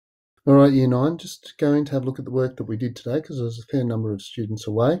All right, Year 9, just going to have a look at the work that we did today because there's a fair number of students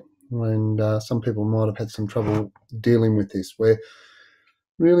away and some people might have had some trouble dealing with this. We're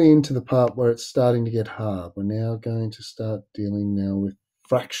really into the part where it's starting to get hard. We're now going to start dealing now with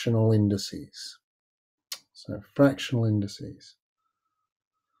fractional indices. So fractional indices.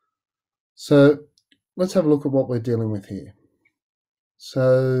 So let's have a look at what we're dealing with here.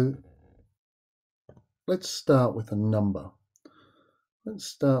 So let's start with a number. Let's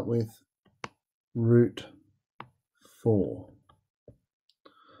start with root 4.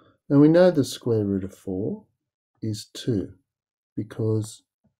 Now we know the square root of 4 is 2 because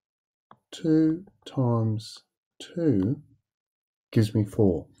 2 times 2 gives me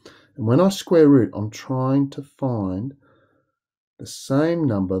 4. And when I square root, I'm trying to find the same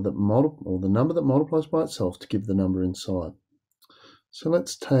number that the number that multiplies by itself to give the number inside. So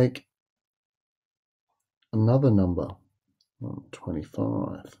let's take another number,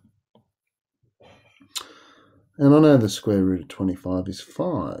 25. And I know the square root of 25 is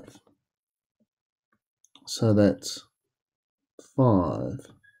 5. So that's 5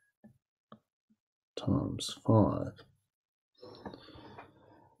 times 5.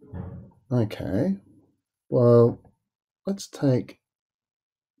 Okay, well, let's take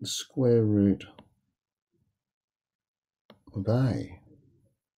the square root of a.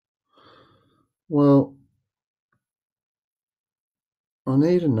 Well, I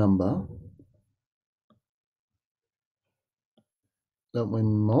need a number that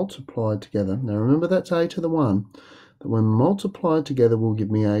when multiplied together, now remember that's a to the 1, that when multiplied together will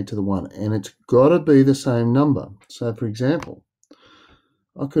give me a to the 1, and it's got to be the same number. So for example,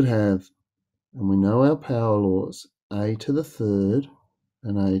 I could have, and we know our power laws, a to the 3rd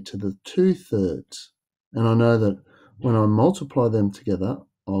and a to the 2/3. And I know that when I multiply them together,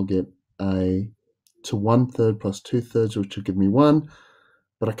 I'll get a to 1/3 plus 2/3, which will give me 1.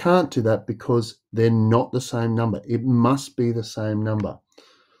 But I can't do that because they're not the same number. It must be the same number.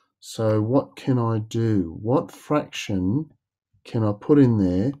 So what can I do? What fraction can I put in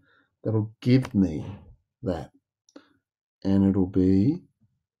there that'll give me that? And it'll be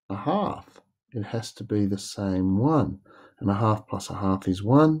a half. It has to be the same one. And a half plus a half is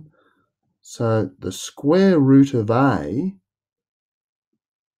 1. So the square root of a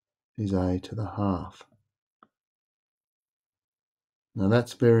is a to the half. Now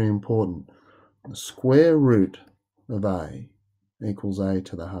that's very important. The square root of a equals a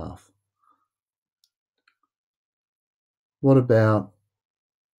to the half. What about,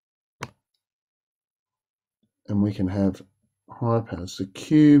 and we can have high powers, the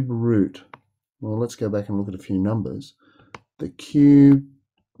cube root. Well, let's go back and look at a few numbers. The cube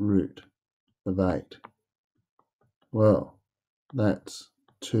root of 8. Well, that's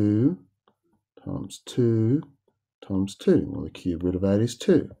 2 times 2 times 2. Well, the cube root of 8 is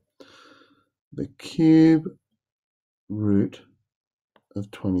 2. The cube root of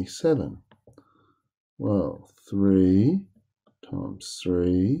 27. Well, 3 times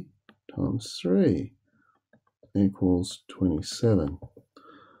 3 times 3 equals 27.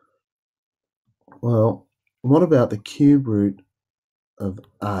 Well, what about the cube root of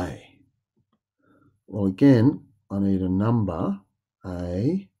a? Well, again, I need a number,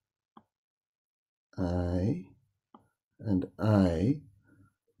 a, and a,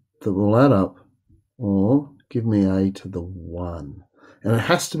 that will add up or give me a to the 1. And it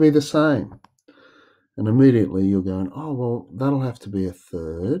has to be the same. And immediately you're going, oh, well, that'll have to be a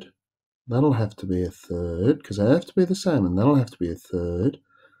third. That'll have to be a third, because they have to be the same, and that'll have to be a third.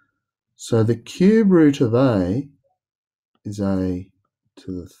 So the cube root of a is a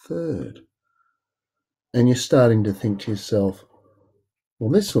to the 3rd. And you're starting to think to yourself,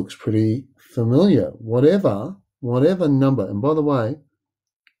 well, this looks pretty familiar. Whatever number, and by the way,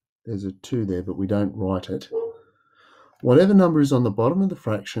 there's a 2 there, but we don't write it. Whatever number is on the bottom of the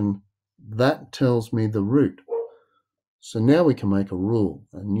fraction, that tells me the root. So now we can make a rule,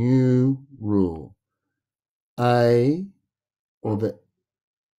 a new rule. A, or the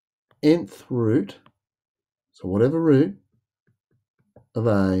nth root, so whatever root of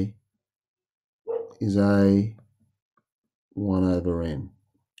a is a 1 over n.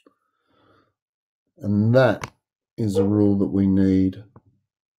 And that is a rule that we need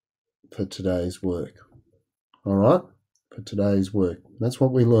for today's work. All right, for today's work. That's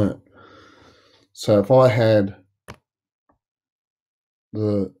what we learned. So if I had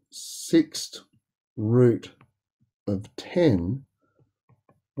the 6th root of 10,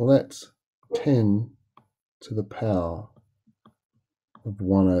 well, that's 10 to the power of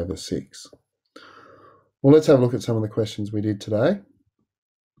 1 over 6. Well, let's have a look at some of the questions we did today.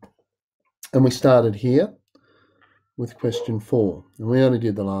 And we started here with question 4. And we only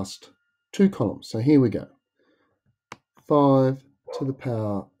did the last 2 columns. So here we go. 5 to the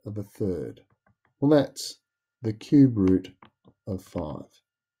power of a third. Well, that's the cube root of 5.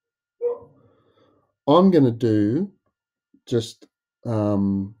 I'm going to do just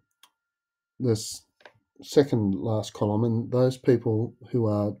this second last column, and those people who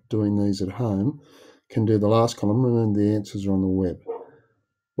are doing these at home can do the last column. Remember, the answers are on the web.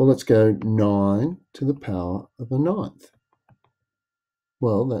 Well, let's go 9 to the power of a ninth.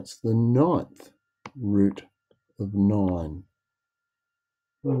 Well, that's the ninth root of 9.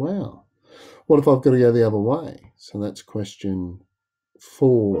 Wow. What if I've got to go the other way? So that's question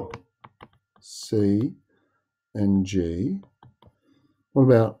 4, C and G. What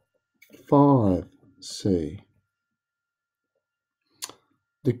about 5C?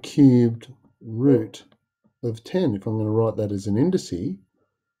 The cubed root of 10. If I'm going to write that as an indice,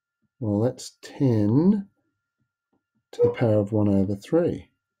 well, that's 10 to the power of 1 over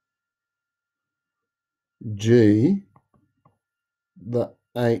 3. G, the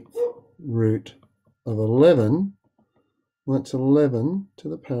 8th root of 11, well, that's 11 to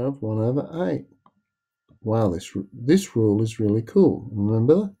the power of 1 over 8. Wow, this rule is really cool.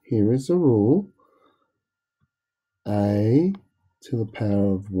 Remember, here is the rule. A to the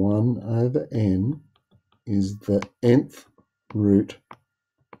power of 1 over n is the nth root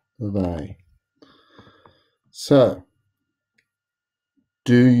of A. So,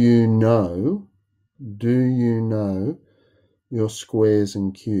 do you know your squares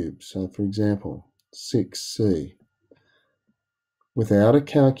and cubes? So, for example, 6C. Without a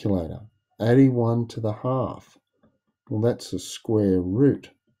calculator, 81 to the half. Well, that's the square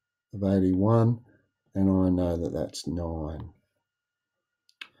root of 81, and I know that that's 9.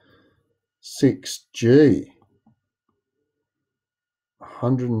 6G,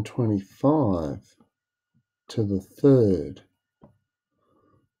 125 to the third.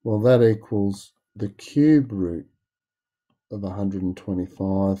 Well, that equals the cube root of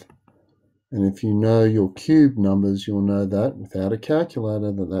 125. And if you know your cube numbers, you'll know that without a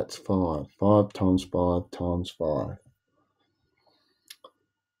calculator that that's 5. 5 times 5 times 5.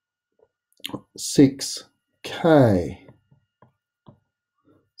 6K,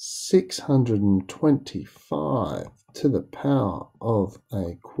 625 to the power of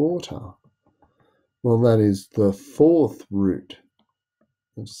a quarter. Well, that is the fourth root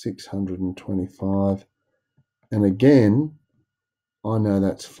of 625. And again, I know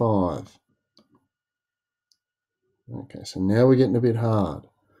that's 5. Okay, so now we're getting a bit hard.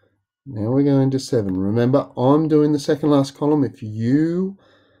 Now we're going to 7. Remember, I'm doing the second last column. If you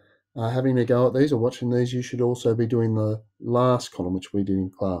are having a go at these or watching these, you should also be doing the last column, which we did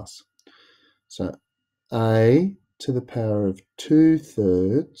in class. So A to the power of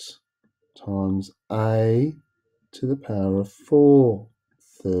 2/3 times A to the power of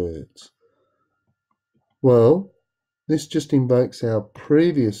 4/3. Well, this just invokes our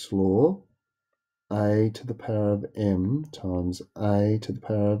previous law, A to the power of m times A to the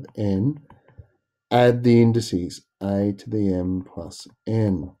power of n. Add the indices, A to the m plus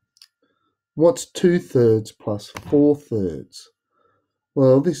n. What's 2/3 plus 4/3?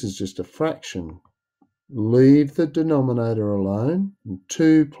 Well, this is just a fraction. Leave the denominator alone.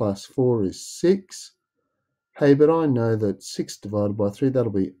 2 plus 4 is 6. Hey, but I know that 6 divided by 3,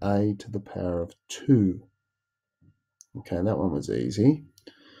 that'll be A to the power of 2. Okay, that one was easy.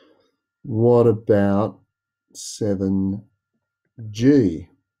 What about 7G?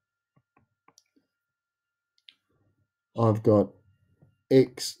 I've got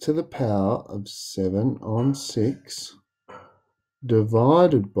x to the power of 7 on 6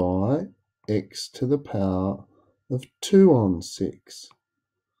 divided by x to the power of 2 on 6.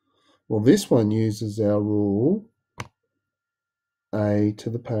 Well, this one uses our rule a to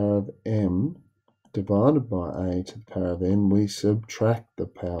the power of m divided by a to the power of n. We subtract the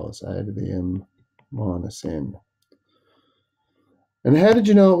powers, a to the m minus n. And how did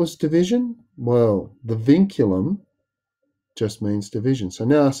you know it was division? Well, the vinculum just means division. So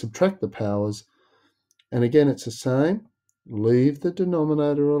now I subtract the powers, and again it's the same. Leave the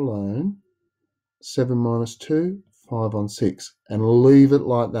denominator alone. 7 minus 2, 5 on 6. And leave it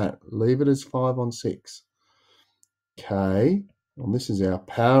like that. Leave it as 5 on 6. K, well, this is our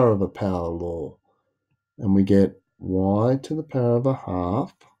power of a power law. And we get y to the power of a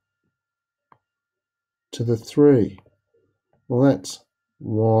half to the 3. Well, that's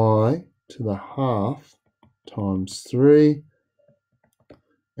y to the half times 3.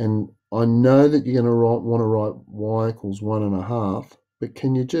 And I know that you're going to want to write y equals 1.5, but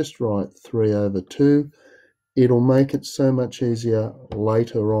can you just write 3 over 2? It'll make it so much easier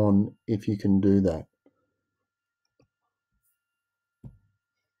later on if you can do that.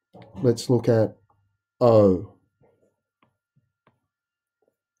 let's look at O.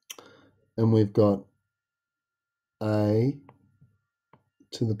 And we've got A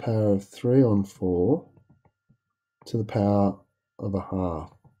to the power of 3 on 4 to the power of a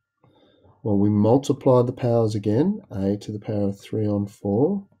half. Well, we multiply the powers again, A to the power of 3 on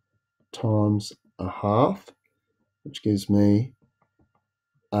 4 times a half, which gives me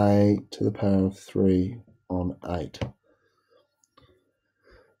A to the power of 3 on 8.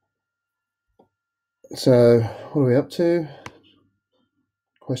 So what are we up to?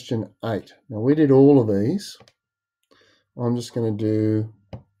 Question 8. Now we did all of these. I'm just going to do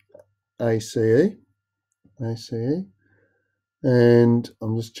ACE, and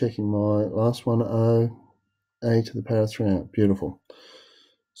I'm just checking my last one, O, A to the power of 3 out. Beautiful.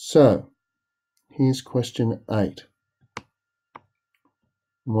 So here's question 8.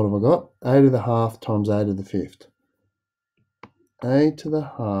 And what have I got? A to the half times A to the fifth. A to the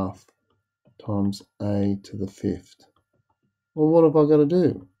half times A to the fifth. Well, what have I got to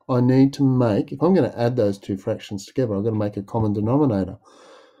do? I need to make, if I'm going to add those two fractions together, I've got to make a common denominator.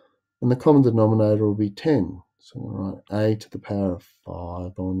 And the common denominator will be 10. So I'm going to write A to the power of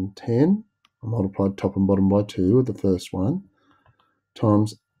 5 on 10. I multiplied top and bottom by 2 with the first one,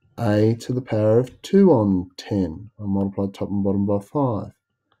 times A to the power of 2 on 10. I multiplied top and bottom by 5.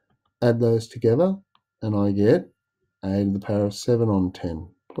 Add those together, and I get A to the power of 7 on 10.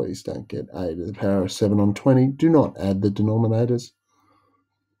 Please don't get A to the power of 7 on 20. Do not add the denominators.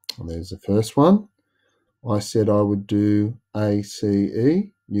 And there's the first one. I said I would do ACE.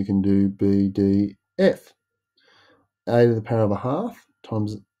 You can do BDF. A to the power of a half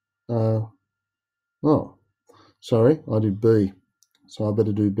times, I did B. So I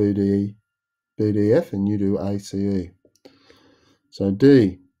better do BDF, and you do ACE. So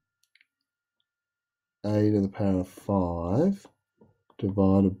D, A to the power of 5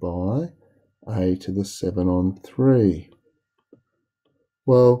 divided by A to the 7 on 3.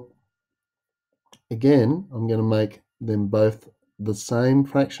 Well, again, I'm going to make them both the same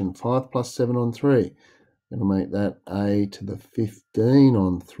fraction, 5 plus 7 on 3. I'm going to make that A to the 15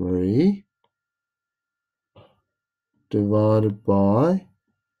 on 3 divided by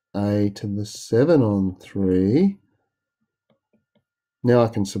A to the 7 on 3. Now I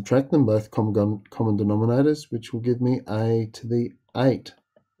can subtract them, both common denominators, which will give me A to the 8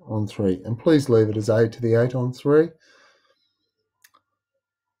 on 3. And please leave it as A to the 8 on 3.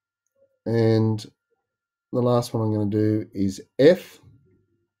 And the last one I'm going to do is F.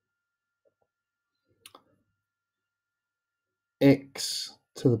 X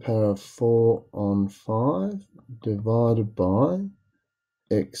to the power of 4 on 5 divided by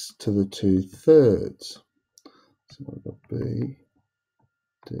X to the 2/3. So I've got B,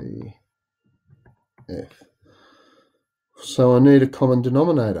 D, F. So I need a common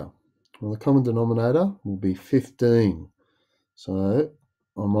denominator. Well, the common denominator will be 15. So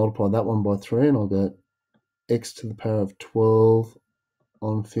I'll multiply that one by 3, and I'll get X to the power of 12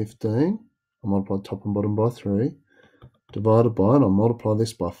 on 15. I'll multiply top and bottom by 3, divided by, and I'll multiply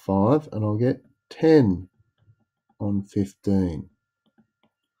this by 5, and I'll get 10 on 15.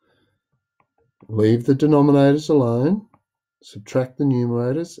 Leave the denominators alone, subtract the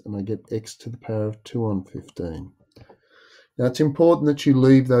numerators, and I get X to the power of 2 on 15. Now, it's important that you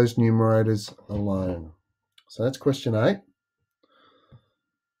leave those numerators alone. So that's question 8.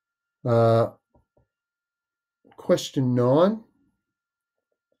 Question 9,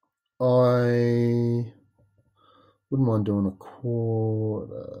 I wouldn't mind doing a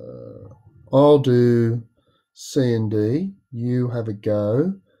quarter. I'll do C and D. You have a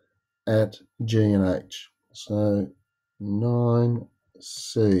go at G and H. So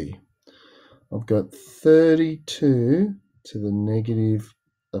 9C. I've got 32 to the negative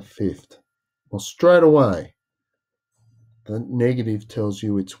a fifth. Well, straight away, the negative tells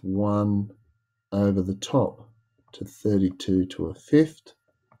you it's 1 over the top to 32 to a fifth,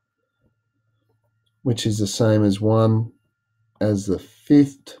 which is the same as 1 as the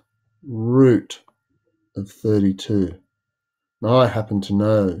fifth root of 32. Now, I happen to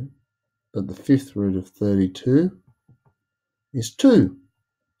know that the fifth root of 32 is 2.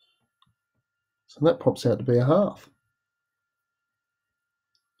 So that pops out to be a half.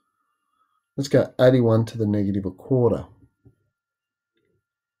 Let's go 81 to the negative a quarter.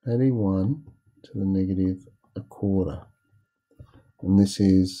 81 to the negative a quarter. And this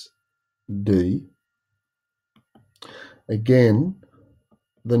is D. Again,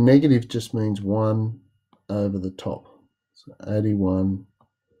 the negative just means 1 over the top. So 81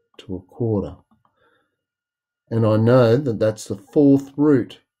 to a quarter. And I know that that's the fourth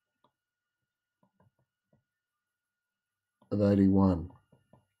root of 81.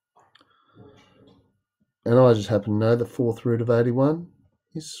 And I just happen to know the fourth root of 81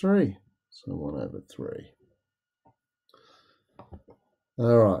 is 3. So 1 over 3.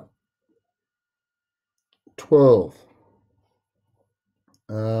 All right. 12.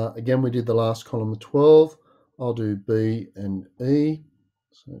 Again, we did the last column of 12. I'll do B and E.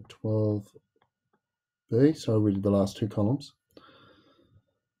 So 12B. So we did the last two columns.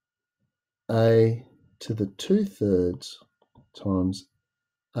 A to the 2/3 times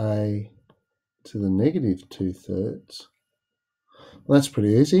A to the negative 2/3. Well, that's pretty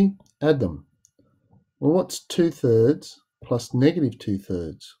easy. Add them. Well, what's 2/3 plus negative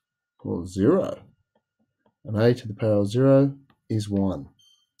 2/3? Well, 0. And A to the power of 0 is 1.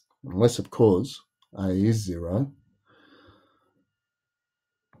 Unless, of course, A is 0.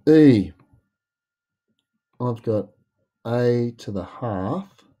 E. I've got A to the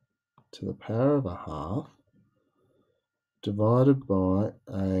half to the power of a half divided by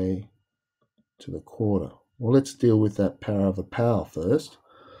A to the quarter. Well, let's deal with that power of a power first.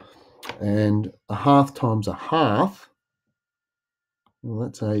 And a half times a half, well,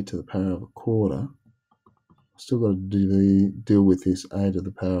 that's A to the power of a quarter. Still got to deal with this A to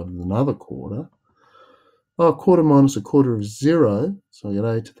the power of another quarter. Oh, a quarter minus a quarter is 0, so I get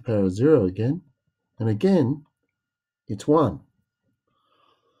A to the power of 0 again. And again, it's 1.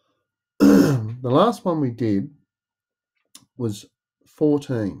 The last one we did was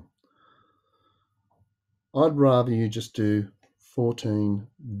 14. I'd rather you just do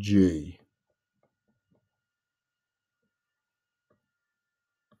 14G.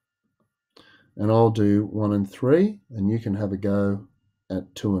 And I'll do 1 and 3, and you can have a go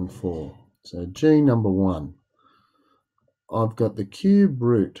at 2 and 4. So G number 1. I've got the cube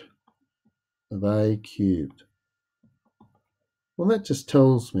root of A cubed. Well, that just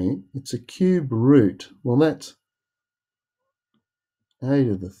tells me it's a cube root. Well, that's A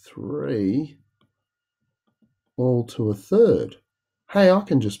to the 3 all to a third. Hey, I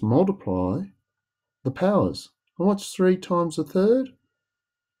can just multiply the powers. And what's 3 times a third?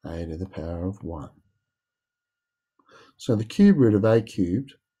 A to the power of 1. So the cube root of A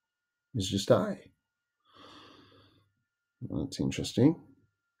cubed is just A. Well, that's interesting.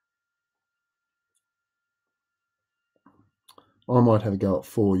 I might have a go at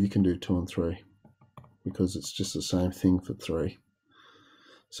 4. You can do 2 and 3 because it's just the same thing for 3.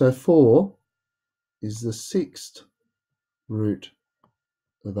 So 4 is the 6th root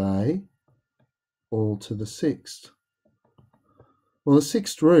of A all to the 6th. Well, the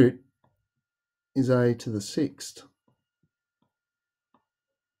 6th root is A to the 6th.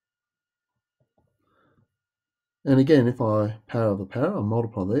 And again, if I power the power, I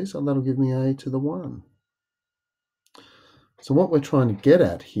multiply these, and that'll give me A to the 1. So what we're trying to get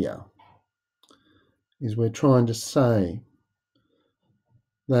at here is we're trying to say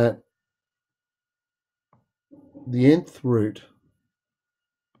that the nth root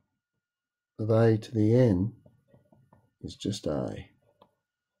of A to the n is just A.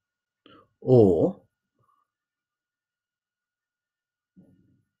 Or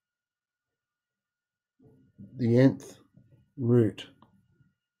the nth root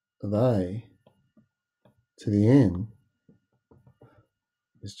of A to the n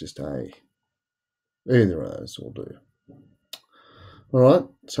is just A. Either of those will do. All right,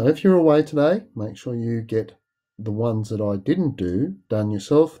 so if you're away today, make sure you get the ones that I didn't do done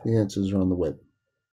yourself. The answers are on the web.